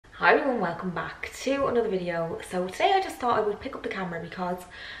Hi everyone, welcome back to another video. So today I just thought I would pick up the camera because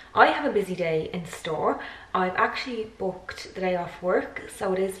I have a busy day in store. I've actually booked the day off work,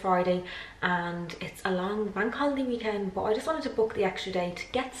 so it is Friday and it's a long bank holiday weekend, but I just wanted to book the extra day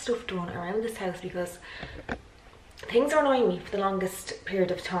to get stuff done around this house because things are annoying me for the longest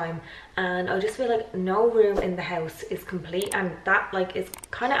period of time, and I just feel like no room in the house is complete, and that like is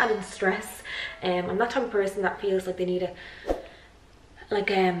kind of adding stress. I'm that type of person that feels like they need a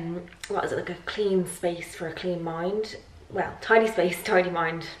what is it, like a clean space for a clean mind. Well, tidy space, tidy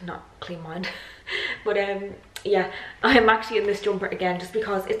mind, not clean mind. But yeah, I'm actually in this jumper again just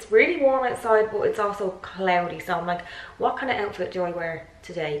because it's really warm outside, but it's also cloudy, so I'm like, what kind of outfit do I wear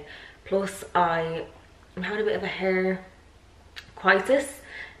today? Plus I'm having a bit of a hair crisis.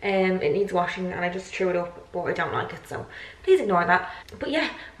 It needs washing and I just threw it up, but I don't like it, so please ignore that. But yeah,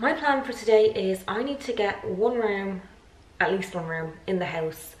 my plan for today is I need to get at least one room in the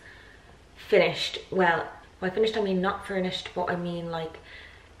house finished. Well, by finished I mean not furnished, but I mean like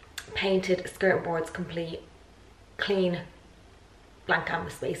painted, skirting boards complete, clean, blank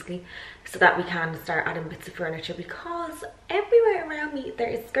canvas basically, so that we can start adding bits of furniture, because everywhere around me there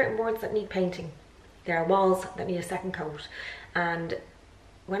is skirting boards that need painting. There are walls that need a second coat, and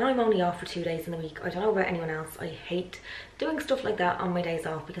when I'm only off for 2 days in the week, I don't know about anyone else, I hate doing stuff like that on my days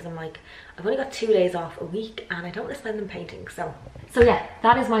off, because I'm like, I've only got 2 days off a week and I don't want to spend them painting. So yeah,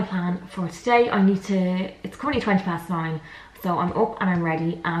 that is my plan for today. It's currently 9:20, so I'm up and I'm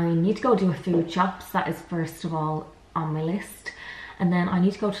ready. I need to go do a food shop, so that is first of all on my list. And then I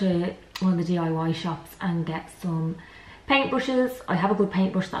need to go to one of the DIY shops and get some paintbrushes. I have a good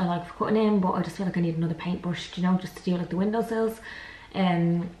paintbrush that I like for cutting in, but I just feel like I need another paintbrush, you know, just to do like the windowsills. So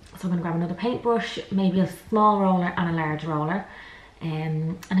I'm going to grab another paintbrush, maybe a small roller and a large roller.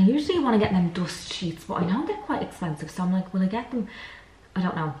 And I usually want to get them dust sheets, but I know they're quite expensive, so I'm like, will I get them? I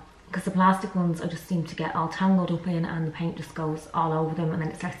don't know, because the plastic ones I just seem to get all tangled up in and the paint just goes all over them and then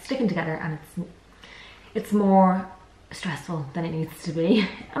it starts sticking together, and it's more stressful than it needs to be.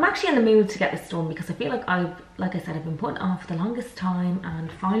 I'm actually in the mood to get this done because I feel like like I said, I've been putting it off for the longest time, and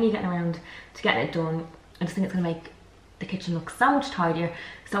finally getting around to getting it done. I just think it's going to make the kitchen looks so much tidier.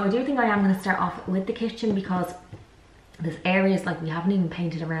 So I do think I am going to start off with the kitchen, because there's areas like we haven't even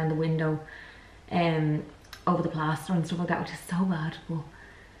painted around the window over the plaster and stuff like that, which is so bad, but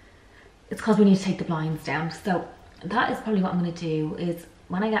it's because we need to take the blinds down. So that is probably what I'm going to do, is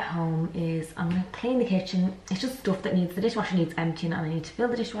when I get home is I'm going to clean the kitchen. It's just stuff that the dishwasher needs emptying, and I need to fill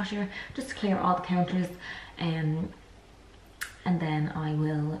the dishwasher just to clear all the counters, and then I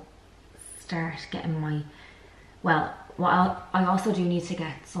will start getting my, I also do need to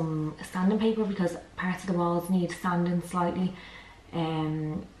get some sanding paper, because parts of the walls need sanding slightly,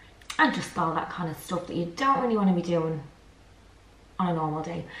 and just all that kind of stuff that you don't really want to be doing on a normal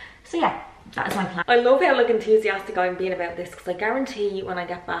day. So yeah, that is my plan. I love how like enthusiastic I'm being about this, because I guarantee when I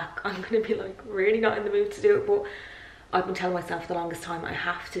get back I'm going to be like really not in the mood to do it, but I've been telling myself for the longest time I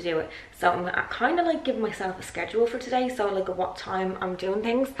have to do it. So I'm kind of like giving myself a schedule for today, so like at what time I'm doing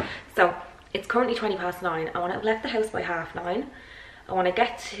things. So it's currently 9:20. I want to have left the house by 9:30. I want to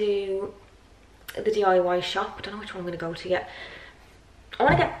get to the DIY shop. I don't know which one I'm going to go to yet. I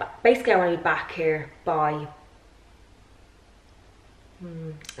want to be back here by,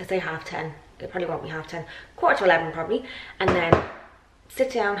 I say 10:30. It probably won't be 10:30. 11:15 probably. And then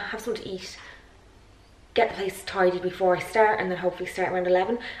sit down, have something to eat, get the place tidied before I start, and then hopefully start around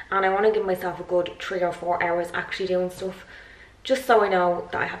 11. And I want to give myself a good 3 or 4 hours actually doing stuff, just so I know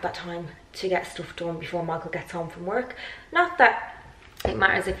that I have that time to get stuff done before Michael gets home from work. Not that it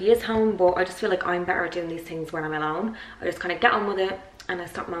matters if he is home, but I just feel like I'm better at doing these things when I'm alone. I just kind of get on with it and I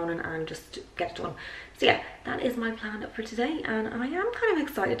stop moaning and just get it done. So yeah, that is my plan for today, and I am kind of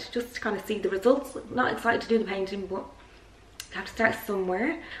excited just to kind of see the results. Not excited to do the painting, but I have to start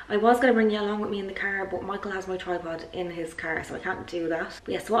somewhere. I was going to bring you along with me in the car, but Michael has my tripod in his car, so I can't do that.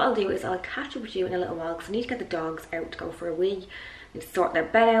 But yeah, so what I'll do is I'll catch up with you in a little while, because I need to get the dogs out to go for a wee. I need to sort their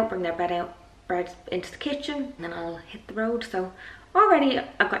bed out, bring their bed into the kitchen, and then I'll hit the road. So already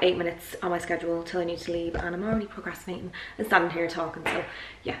I've got 8 minutes on my schedule till I need to leave, and I'm already procrastinating and standing here talking. So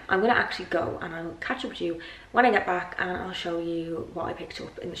yeah, I'm going to actually go, and I'll catch up with you when I get back, and I'll show you what I picked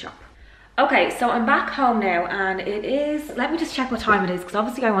up in the shop. Okay, so I'm back home now, and it is, let me just check what time it is, because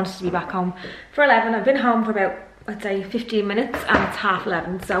obviously I wanted to be back home for 11. I've been home for about, I'd say 15 minutes, and it's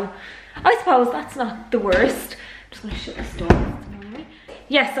 11:30, so I suppose that's not the worst. I'm just going to shut this door.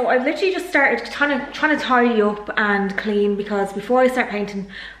 Yeah, so I've literally just started trying to tidy up and clean, because before I start painting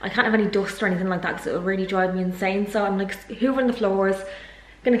I can't have any dust or anything like that, because it'll really drive me insane. So I'm like hoovering the floors,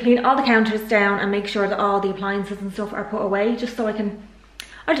 gonna clean all the counters down and make sure that all the appliances and stuff are put away, just so I can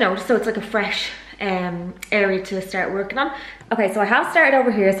I don't know, just so it's like a fresh area to start working on. Okay, so I have started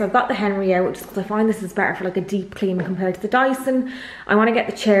over here. So I've got the Henry out just because I find this is better for like a deep clean compared to the Dyson. I want to get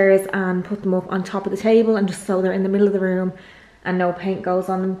the chairs and put them up on top of the table and just so they're in the middle of the room and no paint goes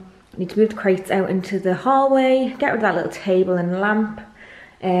on them. I need to move the crates out into the hallway, get rid of that little table and lamp,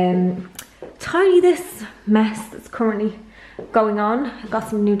 tidy this mess that's currently going on. I've got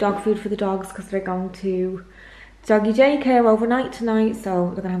some new dog food for the dogs because they're going to doggy daycare overnight tonight,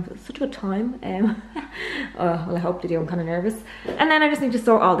 so they're gonna have such a good time. Well, I hope they do. I'm kind of nervous. And then I just need to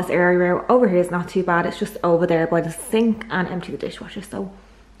sort all this area out. Over here is not too bad. It's just over there by the sink and empty the dishwasher. So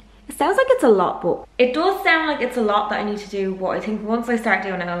it sounds like it's a lot, but it does sound like it's a lot that I need to do. But I think once I start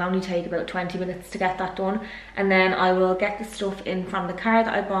doing it, it'll only take about 20 minutes to get that done, and then I will get the stuff in from the car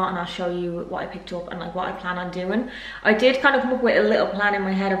that I bought, and I'll show you what I picked up and like what I plan on doing. I did kind of come up with a little plan in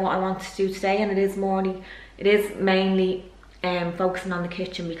my head of what I want to do today, and it is mainly focusing on the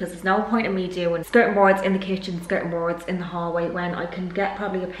kitchen, because there's no point in me doing skirting boards in the kitchen, skirting boards in the hallway, when I can get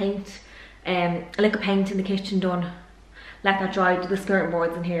probably a lick of paint in the kitchen done, let that dry, do the skirting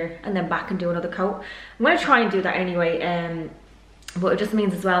boards in here, and then back and do another coat. I'm going to try and do that anyway, but it just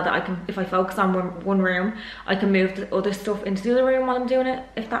means as well that I can, if I focus on one room, I can move the other stuff into the other room while I'm doing it,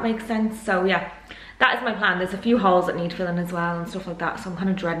 if that makes sense. So yeah, that is my plan. There's a few holes that need filling as well and stuff like that, so I'm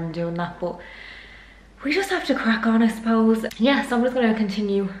kind of dreading doing that, but we just have to crack on, I suppose. Yeah, so I'm just going to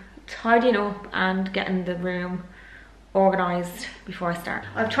continue tidying up and getting the room organised before I start.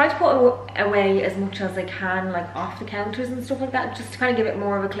 I've tried to put away as much as I can, like off the counters and stuff like that, just to kind of give it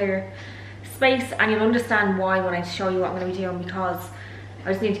more of a clear space, and you'll understand why when I show you what I'm going to be doing, because I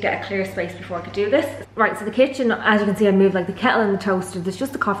just need to get a clear space before I could do this. Right, so the kitchen, as you can see, I moved like the kettle and the toaster. There's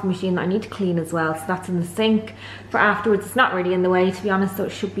just a coffee machine that I need to clean as well, so that's in the sink for afterwards. It's not really in the way, to be honest, so it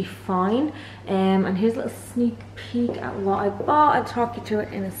should be fine. And here's a little sneak peek at what I bought. I'll talk you through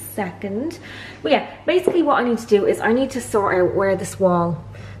it in a second. But yeah, basically what I need to do is I need to sort out where this wall,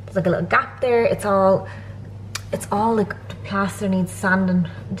 there's like a little gap there. It's all like the plaster needs sanding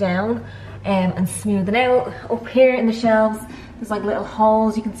down and smoothing out. Up here in the shelves, there's like little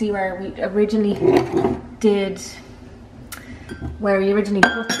holes. You can see where we originally put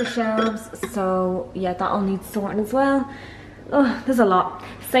the shelves. So yeah, that all needs sorting as well. Oh, there's a lot.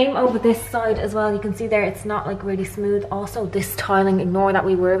 Same over this side as well. You can see there, it's not like really smooth. Also this tiling, ignore that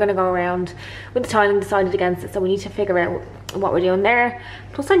we were going to go around with the tiling, decided against it, so we need to figure out what we're doing there.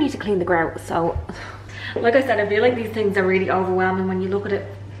 Plus I need to clean the grout. So like I said, I feel like these things are really overwhelming when you look at it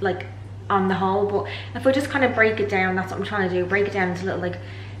like on the whole, but if I just kind of break it down, that's what I'm trying to do, break it down into little like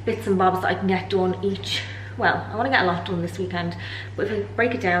bits and bobs that I can get done each. Well, I want to get a lot done this weekend, but if I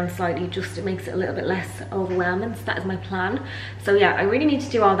break it down slightly, just it makes it a little bit less overwhelming. So that is my plan. So yeah, I really need to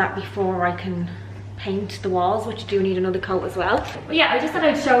do all that before I can paint the walls, which do need another coat as well. But yeah, I just thought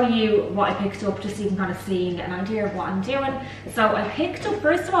I'd show you what I picked up, just so you can kind of see and get an idea of what I'm doing. So I picked up,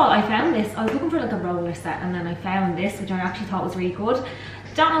 first of all, I found this. I was looking for like a roller set, and then I found this, which I actually thought was really good.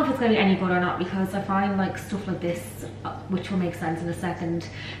 Don't know if it's going to be any good or not, because I find like stuff like this, which will make sense in a second,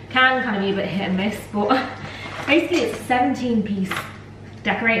 can kind of be a bit hit and miss. But basically it's a 17-piece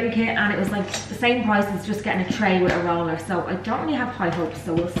decorating kit, and it was like the same price as just getting a tray with a roller. So I don't really have high hopes,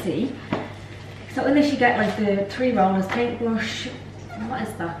 so we'll see. So in this you get like the 3 rollers, paintbrush, what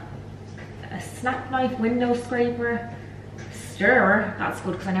is that? A snap knife, window scraper, stirrer. That's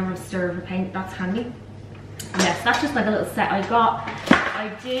good because I never have a stirrer for paint, that's handy. Yes, that's just like a little set I got. I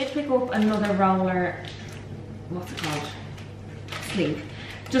did pick up another roller, what's it called? Sleeve,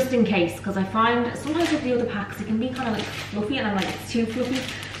 just in case, because I find sometimes with the other packs it can be kind of like fluffy, and I'm like, it's too fluffy.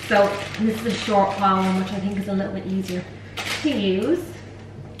 So this is a short file one, which I think is a little bit easier to use.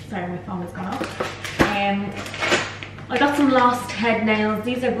 Sorry, my phone has gone off. I got some lost head nails.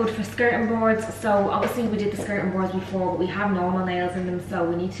 These are good for skirting boards. So obviously we did the skirting boards before, but we have normal nails in them, so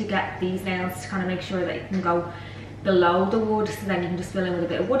we need to get these nails to kind of make sure that it can go below the wood, so then you can just fill in with a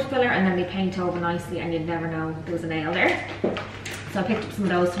bit of wood filler, and then they paint over nicely and you'd never know there was a nail there. So I picked up some of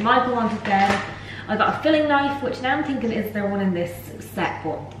those. So Michael wanted them. I got a filling knife, which now I'm thinking, is there one in this set?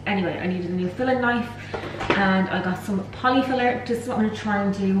 But anyway, I needed a new filling knife, and I got some poly filler, just what I'm going to try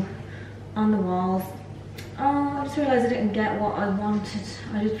and do on the walls. Oh, I just realised I didn't get what I wanted.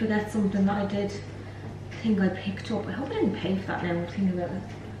 I did forget something that I did think I picked up. I hope I didn't pay for that now I'm thinking about it.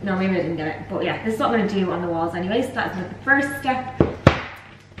 No, maybe I didn't get it. But yeah, this is what I'm going to do on the walls anyway. So that's like the first step.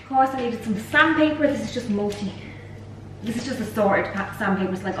 Of course, I needed some sandpaper. This is just assorted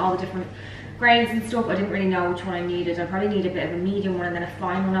sandpapers, like all the different grains and stuff. I didn't really know which one I needed. I probably need a bit of a medium one and then a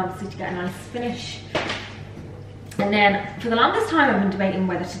fine one, obviously, to get a nice finish. And then for the longest time I've been debating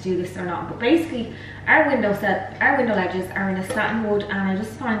whether to do this or not, but basically our window ledges are in a satin wood, and I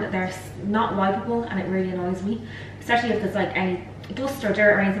just find that they're not wipeable, and it really annoys me, especially if there's like any dust or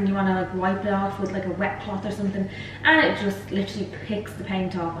dirt or anything you want to like wipe it off with like a wet cloth or something, and it just literally picks the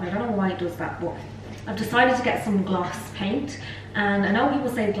paint off, and I don't know why it does that. But I've decided to get some gloss paint, and I know people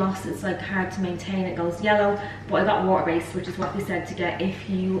say gloss is like hard to maintain, it goes yellow, but I got water based, which is what they said to get if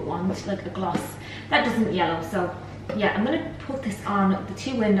you want like a gloss that doesn't yellow. So yeah, I'm gonna put this on the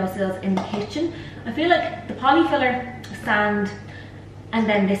 2 windowsills in the kitchen. I feel like the poly filler, sand, and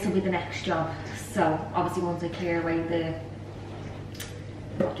then this will be the next job. So obviously once I clear away the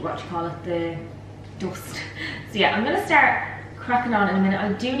the dust. So yeah, I'm gonna start cracking on in a minute.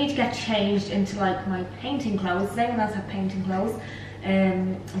 I do need to get changed into like my painting clothes. Does anyone else have painting clothes?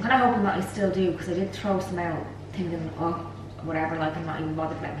 I'm kind of hoping that I still do, because I did throw some out thinking, oh, whatever, like I'm not even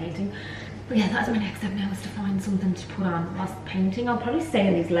bothered about painting. But yeah, that's my next step now, is to find something to put on whilst painting. I'll probably stay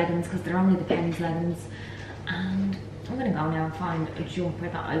in these leggings because they're only the Penny's leggings, and I'm gonna go now and find a jumper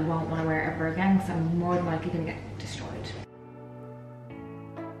that I won't want to wear ever again, because I'm more than likely gonna get destroyed.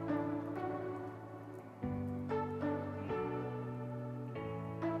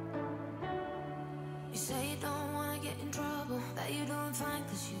 You say you don't wanna get in trouble, that you're doing fine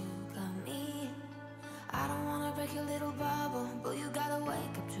cause you got me. I don't wanna break your little bubble, but you gotta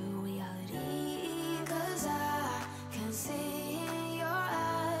wake up to reality. Cause I can see in your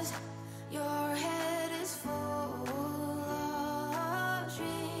eyes, your head is full of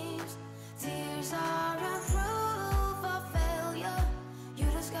dreams. Tears aren't proof of failure, you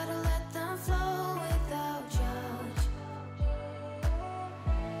just gotta let them flow without judge.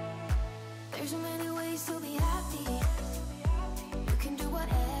 There's so many ways to be happy, you can do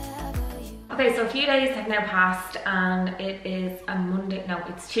whatever you. Okay, so a few days have now passed, and it is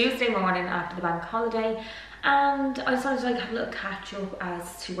it's Tuesday morning after the bank holiday, and I just wanted to like have a little catch up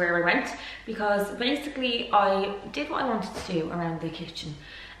as to where I went, because basically I did what I wanted to do around the kitchen,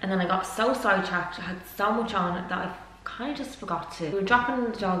 and then I got so sidetracked, I had so much on that I kind of just forgot to. We were dropping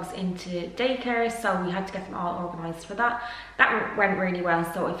the dogs into daycare, so we had to get them all organised for that. That went really well,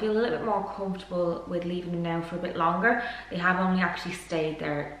 so I feel a little bit more comfortable with leaving them now for a bit longer. They have only actually stayed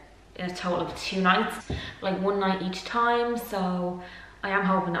there a total of 2 nights, like 1 night each time, so I am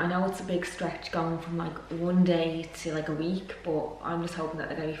hoping, I know it's a big stretch going from like 1 day to like a week, but I'm just hoping that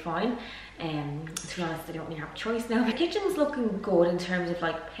they're gonna be fine. To be honest, I don't really have a choice now. The kitchen's looking good in terms of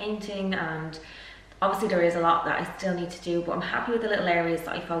like painting, and obviously there is a lot that I still need to do, but I'm happy with the little areas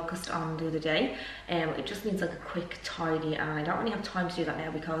that I focused on the other day. It just needs like a quick tidy, and I don't really have time to do that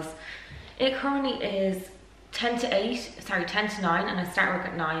now because it currently is 10 to 9, and I start work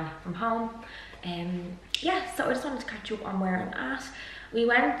at 9 from home. Yeah, so I just wanted to catch up on where I'm at. We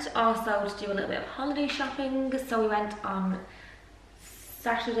went also to do a little bit of holiday shopping, so we went on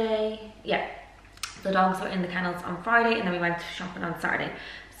Saturday. Yeah, the dogs were in the kennels on Friday, and then we went shopping on Saturday.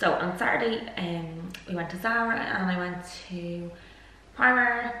 So on Saturday, we went to Zara, and I went to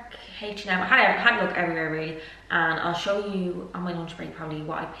Primark, H&M. I had a look everywhere really, and I'll show you on my lunch break probably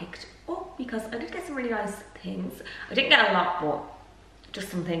what I picked up, because I did get some really nice things. I didn't get a lot, but just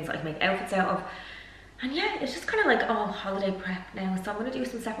some things that I can make outfits out of. And yeah, it's just kind of like all holiday prep now, so I'm going to do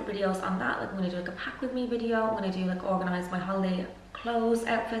some separate videos on that. Like I'm going to do like a pack with me video, I'm going to do like organise my holiday clothes,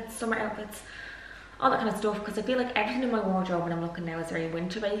 outfits, summer outfits, all that kind of stuff, because I feel like everything in my wardrobe when I'm looking now is very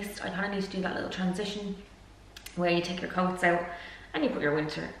winter based. I kind of need to do that little transition where you take your coats out and you put your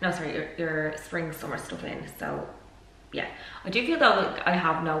your spring summer stuff in. So yeah, I do feel though like I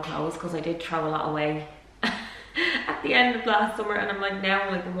have no clothes, because I did throw a lot away at the end of last summer, and I'm like now,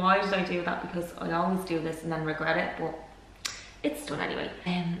 like why did I do that? Because I always do this and then regret it, but it's done anyway.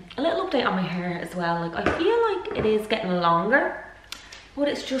 A little update on my hair as well. Like I feel like it is getting longer, but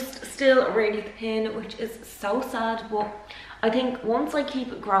it's just still really thin, which is so sad. But I think once I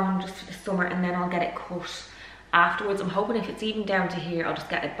keep it growing just for the summer, and then I'll get it cut afterwards. I'm hoping if it's even down to here, I'll just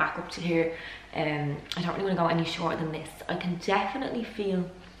get it back up to here. I don't really want to go any shorter than this. I can definitely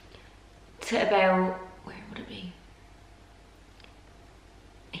feel to about, where would it be?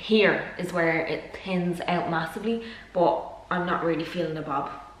 Here is where it thins out massively, but I'm not really feeling the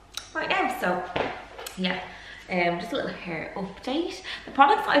bob right now. So yeah, just a little hair update. The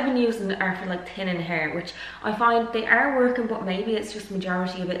products I've been using are for like thinning hair, which I find they are working, but maybe it's just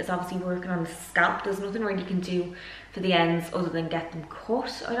majority of it is obviously working on the scalp. There's nothing really you can do for the ends other than get them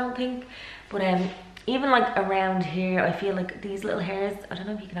cut, I don't think. But even like around here, I feel like these little hairs, I don't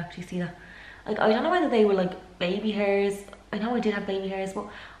know if you can actually see that. Like I don't know whether they were like baby hairs. I know I did have baby hairs, but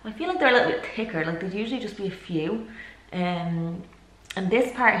I feel like they're a little bit thicker. Like there'd usually just be a few. And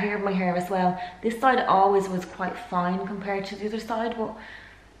this part here of my hair as well, this side always was quite fine compared to the other side, but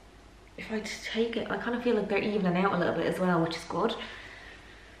if I take it, I kind of feel like they're evening out a little bit as well, which is good.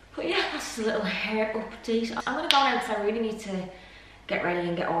 But yeah, that's just a little hair update. I'm gonna go now because I really need to get ready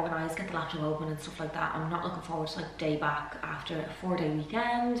and get organised, get the laptop open and stuff like that. I'm not looking forward to like day back after a 4-day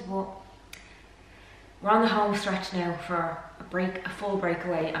weekend, but we're on the home stretch now for a break, a full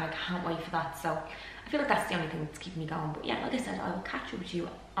breakaway, and I can't wait for that. So I feel like that's the only thing that's keeping me going. But yeah, like I said, I will catch up with you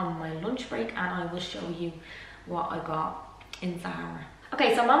on my lunch break and I will show you what I got in Zara.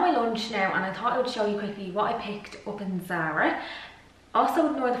 Okay, so I'm on my lunch now and I thought I would show you quickly what I picked up in Zara.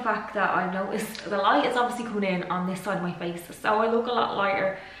 Also ignore the fact that I noticed the light is obviously coming in on this side of my face, so I look a lot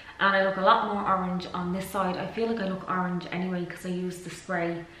lighter and I look a lot more orange on this side. I feel like I look orange anyway because I used the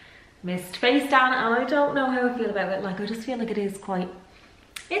spray mist face down and I don't know how I feel about it. Like, I just feel like it's quite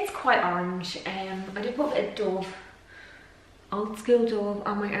orange. I did put a bit of Dove, old school Dove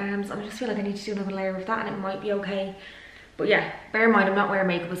on my arms, and I just feel like I need to do another layer of that and it might be okay. But yeah, bear in mind I'm not wearing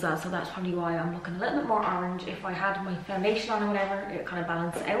makeup as well, so that's probably why I'm looking a little bit more orange. If I had my foundation on or whatever, it kind of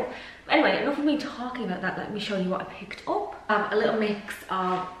balances out. But anyway, enough of me talking about that, let me show you what I picked up. A little mix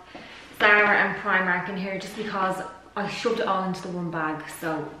of Zara and Primark in here just because I shoved it all into the one bag.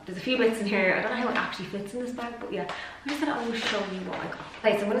 So there's a few bits in here. I don't know how it actually fits in this bag, but yeah, I just thought I would show you what I got.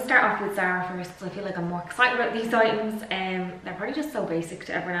 Okay, so I'm going to start off with Zara first because I feel like I'm more excited about these items. They're probably just so basic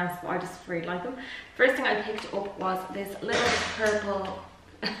to everyone else, but I just really like them. First thing I picked up was this little purple,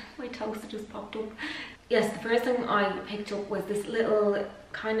 my toaster just popped up. Yes, the first thing I picked up was this little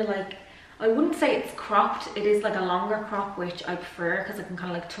kind of like, I wouldn't say it's cropped, it is like a longer crop, which I prefer because I can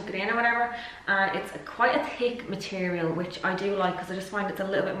kind of like tuck it in or whatever. And it's quite a thick material, which I do like because I just find it's a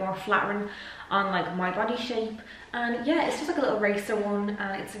little bit more flattering on like my body shape. And yeah, it's just like a little racer one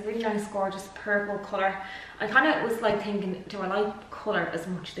and it's a really nice gorgeous purple colour. I kind of was like thinking, do I like colour as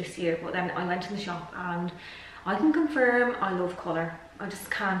much this year? But then I went in the shop and I can confirm I love colour. I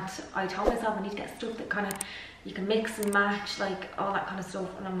just can't, I told myself I need to get stuff that kind of you can mix and match, like all that kind of stuff,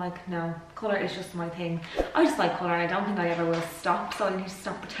 and I'm like, no, colour is just my thing. I just like colour and I don't think I ever will stop, so I need to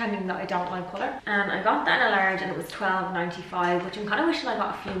stop pretending that I don't like colour. And I got that in a large and it was $12.95, which I'm kind of wishing I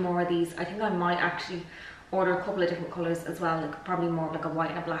got a few more of these. I think I might actually order a couple of different colours as well, like probably more like a white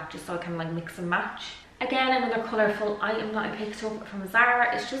and a black, just so I can like mix and match. Again, another colourful item that I picked up from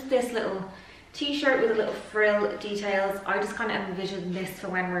Zara. It's just this little t-shirt with a little frill details. I just kind of envisioned this for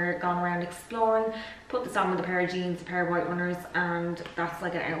when we're going around exploring. Put this on with a pair of jeans, a pair of white runners, and that's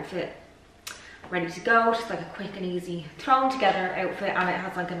like an outfit ready to go. Just like a quick and easy thrown together outfit, and it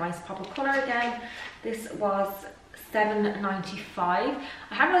has like a nice pop of colour again. This was $7.95. I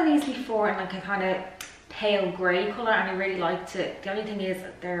had one of these before in like a kind of pale grey colour and I really liked it. The only thing is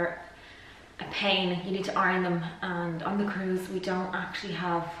they're a pain. You need to iron them, and on the cruise we don't actually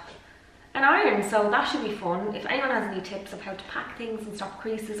have an iron, so that should be fun. If anyone has any tips of how to pack things and stop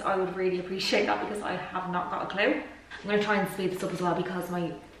creases, I would really appreciate that because I have not got a clue. I'm going to try and speed this up as well because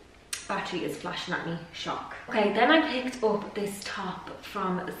my battery is flashing at me. Shock. Okay, then I picked up this top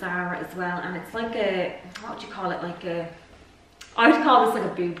from Zara as well, and it's like a, what would you call it, like a, I would call this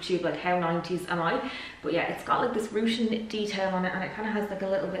like a boob tube, like how 90s am I? But yeah, it's got like this ruching detail on it, and it kind of has like a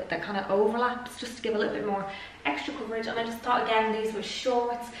little bit that kind of overlaps just to give a little bit more extra coverage. And I just thought, again, these were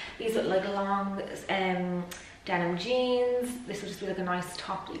shorts, these are like long denim jeans. This would just be like a nice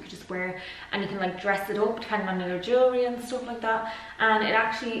top that you could just wear, and you can like dress it up depending on your jewelry and stuff like that. And it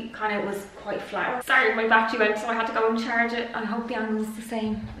actually kind of was quite flat. Sorry, my battery went, so I had to go and charge it. I hope the angle is the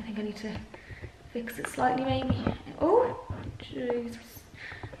same. I think I need to fix it slightly maybe. Oh, Jesus,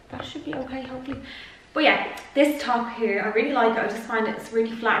 that should be okay hopefully. But yeah, this top here, I really like it. I just find it's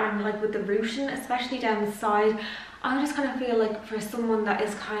really flattering, like with the ruching, especially down the side. I just kind of feel like for someone that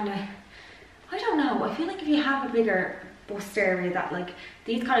is kind of, I don't know, I feel like if you have a bigger bust area, that like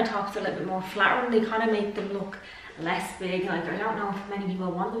these kind of tops are a little bit more flattering. They kind of make them look less big. Like, I don't know if many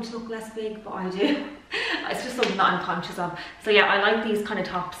people want them to look less big, but I do. It's just something that I'm conscious of. So yeah, I like these kind of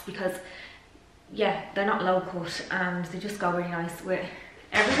tops because yeah, they're not low cut and they just go really nice with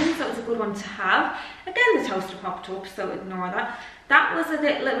everything, so it's a good one to have. Again, the toaster popped up, so ignore that. That was a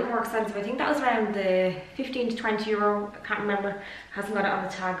little bit more expensive. I think that was around the 15 to 20 euro. I can't remember. Hasn't got it on the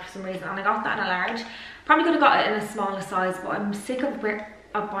tag for some reason, and I got that in a large. Probably could have got it in a smaller size, but I'm sick of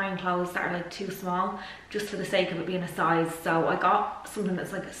buying clothes that are like too small just for the sake of it being a size. So I got something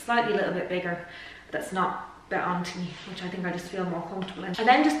that's like slightly a little bit bigger, that's not bit onto me, which I think I just feel more comfortable in. I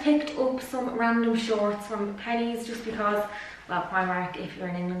then just picked up some random shorts from Pennies just because, well, Primark if you're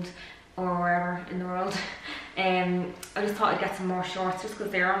in England or wherever in the world. I just thought I'd get some more shorts just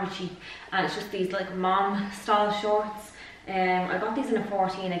because they're only cheap, and it's just these like mom style shorts. I got these in a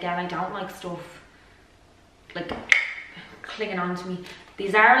 14. Again, I don't like stuff like clinging on to me.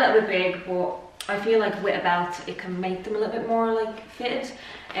 These are a little bit big, but I feel like with a belt it can make them a little bit more like fitted.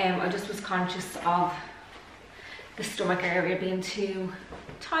 I just was conscious of the stomach area being too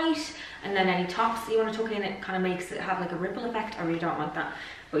tight, and then any tops that you want to tuck in, it kind of makes it have like a ripple effect. I really don't like that.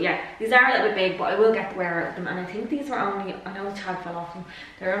 But yeah, these are a little bit big, but I will get the wear out of them. And I think these were only, I know the tag fell off them,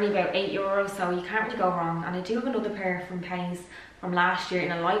 they're only about €8, so you can't really go wrong. And I do have another pair from Pennies from last year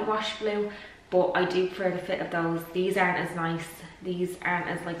in a light wash blue, but I do prefer the fit of those. These aren't as nice, these aren't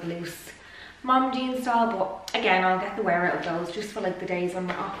as like loose mom jean style, but again, I'll get the wear out of those just for like the days when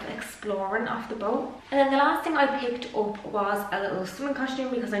we're off exploring off the boat. And then the last thing I picked up was a little swimming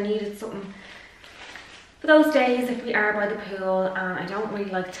costume, because I needed something for those days if we are by the pool, and I don't really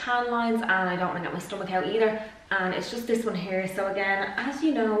like tan lines, and I don't want to get my stomach out either. And it's just this one here. So again, as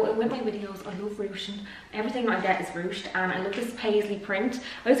you know, with my videos, I love ruching. Everything I get is ruched, and I love this paisley print.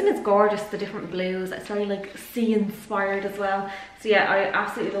 I just think it's gorgeous, the different blues. It's very like sea inspired as well. So yeah, I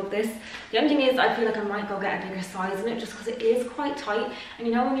absolutely love this. The only thing is, I feel like I might go get a bigger size in it, just because it is quite tight. And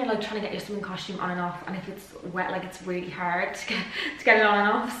you know when you're like trying to get your swimming costume on and off, and if it's wet, like it's really hard to get it on and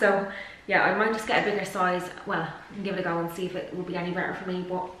off. So yeah, I might just get a bigger size. Well, I can give it a go and see if it will be any better for me.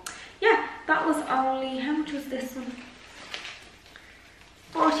 But yeah, that was only, how much was this one?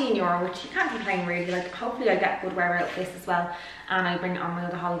 €14, which you can't complain really. Like, hopefully I get good wear out of this as well, and I bring it on my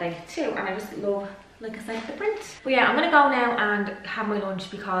other holiday too. And I just love, like I said, the print. But yeah, I'm gonna go now and have my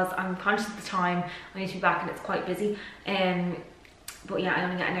lunch, because I'm conscious of the time. I need to be back and it's quite busy. But yeah, I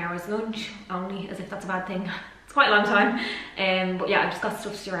only get an hour's lunch, only, as if that's a bad thing. It's quite a long time. But yeah, I've just got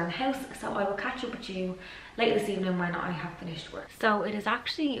stuff to do around the house, so I will catch up with you later this evening when I have finished work. So it is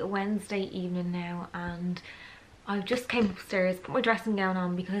actually Wednesday evening now, and I just came upstairs, put my dressing gown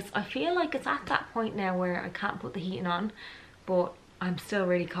on, because I feel like it's at that point now where I can't put the heating on, but I'm still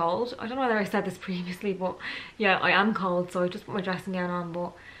really cold. I don't know whether I said this previously, but yeah, I am cold, so I just put my dressing gown on.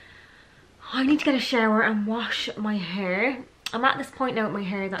 But I need to get a shower and wash my hair. I'm at this point now with my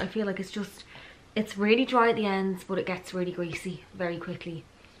hair that I feel like it's really dry at the ends, but it gets really greasy very quickly.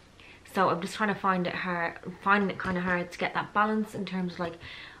 So I'm just trying to finding it kind of hard to get that balance in terms of like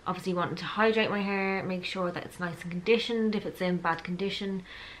obviously wanting to hydrate my hair, make sure that it's nice and conditioned if it's in bad condition,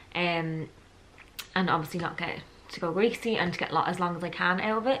 and obviously not get it to go greasy, and to get as long as I can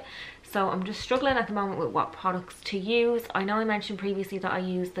out of it. So I'm just struggling at the moment with what products to use. I know I mentioned previously that I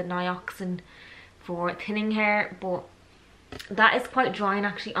use the naomifayebyrne for thinning hair, but that is quite drying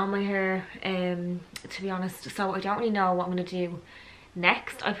actually on my hair, to be honest. So I don't really know what I'm going to do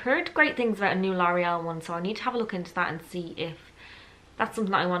next. I've heard great things about a new L'Oreal one, so I need to have a look into that and see if that's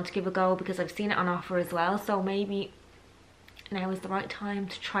something that I want to give a go, because I've seen it on offer as well. So maybe now is the right time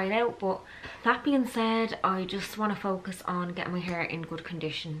to try it out. But that being said, I just want to focus on getting my hair in good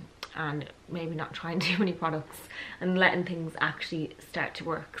condition, and maybe not trying too many products and letting things actually start to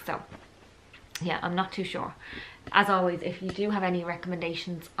work. So yeah, I'm not too sure. As always, if you do have any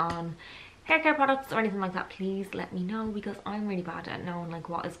recommendations on hair care products or anything like that, please let me know, because I'm really bad at knowing like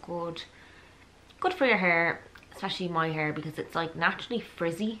what is good for your hair, especially my hair, because it's like naturally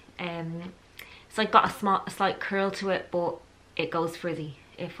frizzy. It's like got a slight curl to it, but it goes frizzy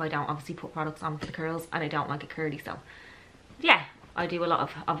if I don't obviously put products on for the curls, and I don't like it curly. So yeah, I do a lot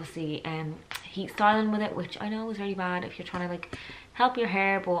of obviously heat styling with it, which I know is really bad if you're trying to like help your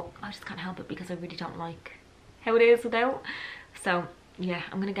hair, but I just can't help it because I really don't like how it is without. So yeah,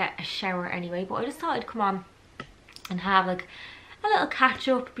 I'm gonna get a shower anyway, but I just thought I'd come on and have like a little catch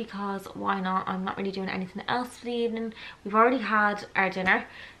up, because why not? I'm not really doing anything else for the evening. We've already had our dinner,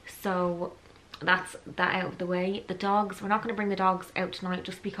 so that's that out of the way. The dogs, we're not going to bring the dogs out tonight,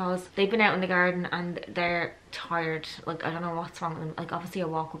 just because they've been out in the garden and they're tired. Like, I don't know what's wrong with them. Like, obviously a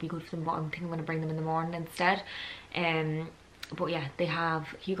walk would be good for them, but I'm thinking I'm going to bring them in the morning instead. But yeah, they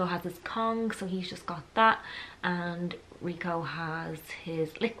have, Hugo has his Kong, so he's just got that, and Rico has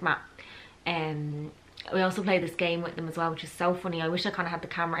his lick mat. We also play this game with them as well, which is so funny. I wish I kind of had the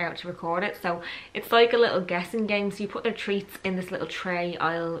camera out to record it. So it's like a little guessing game. So you put their treats in this little tray.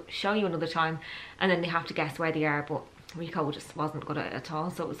 I'll show you another time, and then they have to guess where they are. But Rico just wasn't good at it at all,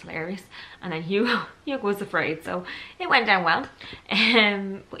 so it was hilarious. And then Hugo was afraid, so it went down well.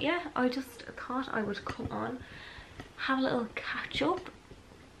 But yeah, I just thought I would come on, have a little catch up.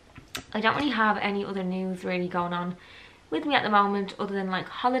 I don't really have any other news really going on with me at the moment, other than like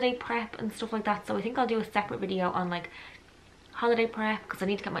holiday prep and stuff like that. So I think I'll do a separate video on like holiday prep, because I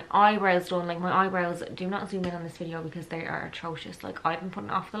need to get my eyebrows done. Like, my eyebrows, do not zoom in on this video because they are atrocious. Like, I've been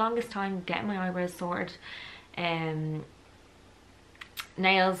putting off the longest time getting my eyebrows sorted.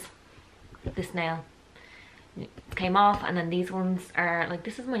 Nails, this nail came off, and then these ones are like,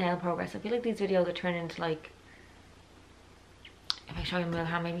 this is my nail progress. I feel like these videos are turning into like, if I show you my little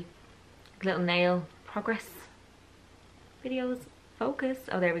hand, maybe little nail progress videos. Focus.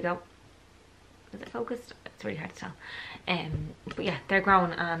 Oh, there we go. Is it focused? It's really hard to tell. But yeah, they're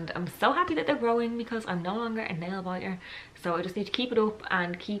growing, and I'm so happy that they're growing because I'm no longer a nail biter. So I just need to keep it up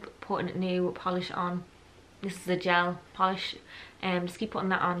and keep putting new polish on. This is a gel polish, and just keep putting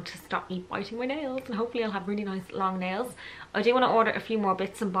that on to stop me biting my nails, and hopefully I'll have really nice long nails. I do want to order a few more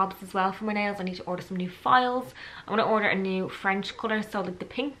bits and bobs as well for my nails. I need to order some new files. I want to order a new French colour, so like the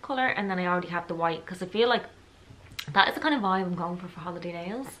pink colour, and then I already have the white, because I feel like that is the kind of vibe I'm going for holiday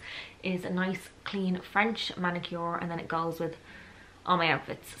nails, is a nice clean French manicure, and then it goes with all my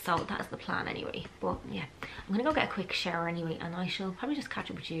outfits. So that's the plan anyway. But yeah, I'm gonna go get a quick shower anyway, and I shall probably just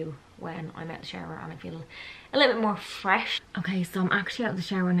catch up with you when I'm out the shower and I feel a little bit more fresh. Okay, so I'm actually out of the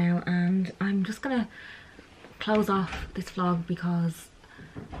shower now, and I'm just gonna close off this vlog because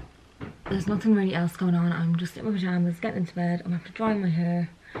there's nothing really else going on. I'm just in my pajamas, getting into bed. I'm after drying my hair,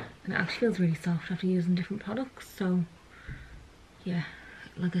 and it actually feels really soft after using different products. So yeah,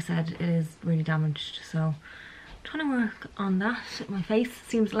 like I said, it is really damaged, so I'm trying to work on that. My face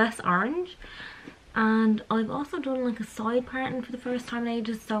seems less orange, and I've also done like a side parting for the first time in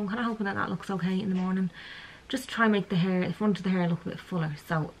ages, so I'm kind of hoping that that looks okay in the morning, just to try and make the hair, the front of the hair, look a bit fuller.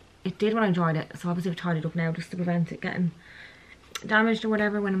 So it did when I dried it, so obviously I've tied it up now just to prevent it getting damaged or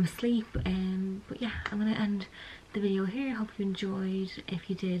whatever when I'm asleep. But yeah, I'm gonna end the video here. Hope you enjoyed. If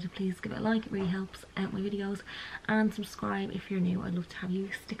you did, please give it a like, it really helps out my videos, and subscribe if you're new. I'd love to have you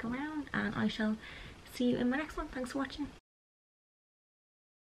stick around, and I shall see you in my next one. Thanks for watching.